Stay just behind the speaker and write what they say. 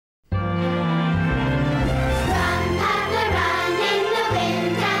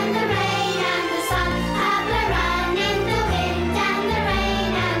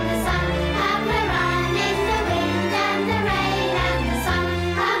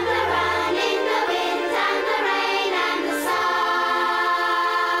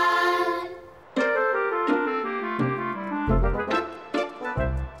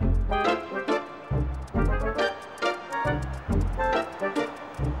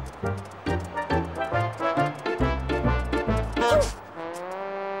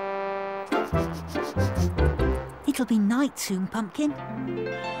It'll be night soon, Pumpkin.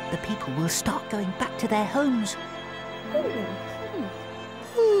 The people will start going back to their homes.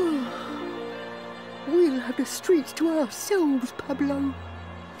 We'll have the streets to ourselves, Pablo.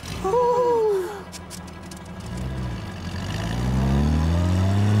 Oh,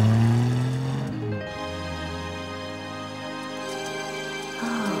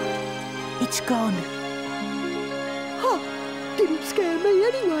 it's gone. Didn't scare me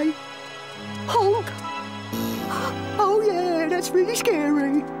anyway. Honk! Oh yeah, that's really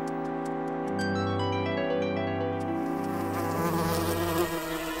scary.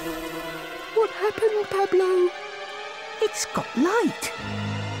 What happened, Pablo? It's got light.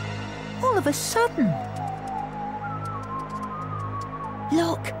 All of a sudden.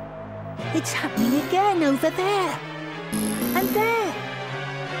 Look, it's happening again over there. And there.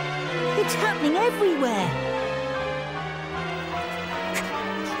 It's happening everywhere.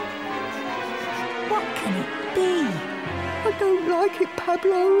 What can it be? I don't like it,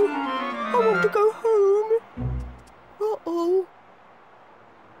 Pablo. I want to go home. Uh-oh.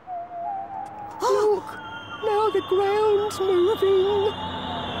 Look, now the ground's moving.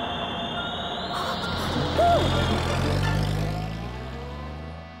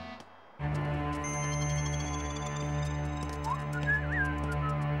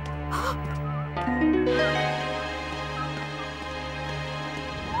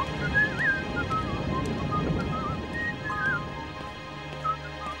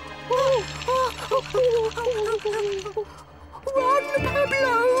 Run,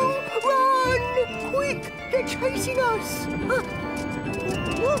 Pablo! Run! Quick! They're chasing us!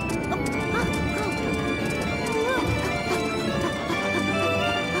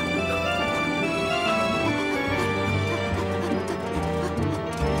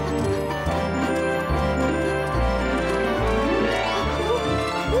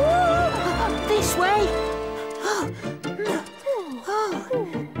 This way!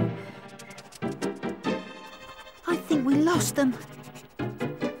 I think we lost them.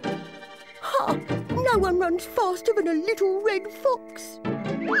 No one runs faster than a little red fox.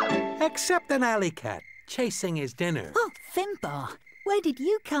 Except an alley cat chasing his dinner. Oh, Finbar, where did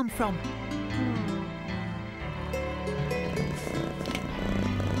you come from?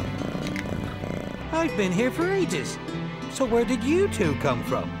 I've been here for ages. So where did you two come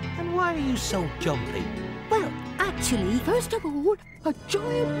from? And why are you so jumpy? Well, actually, First of all, a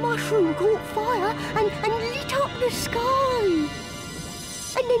giant mushroom caught fire and lit up the sky.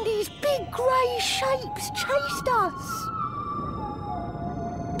 And then these big grey shapes chased us.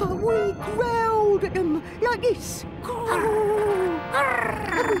 But we growled at them like this.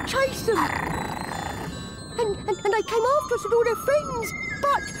 And we chased them. And they came after us with all their friends.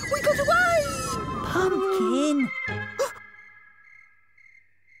 But we got away. Pumpkin.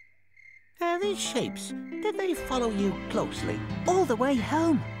 These shapes, did they follow you closely? All the way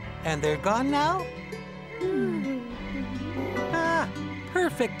home. And they're gone now? Ah,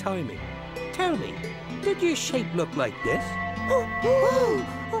 perfect timing. Tell me, did your shape look like this?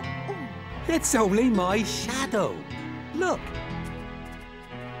 It's only my shadow. Look.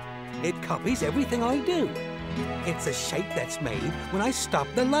 It copies everything I do. It's a shape that's made when I stop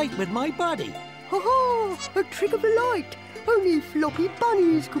the light with my body. Oh, a trick of the light. Only floppy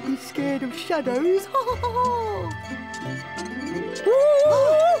bunnies could be scared of shadows.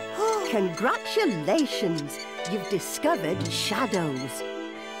 Congratulations! You've discovered shadows.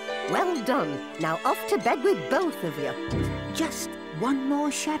 Well done. Now off to bed with both of you. Just one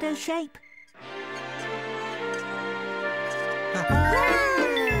more shadow shape. Ha-ha!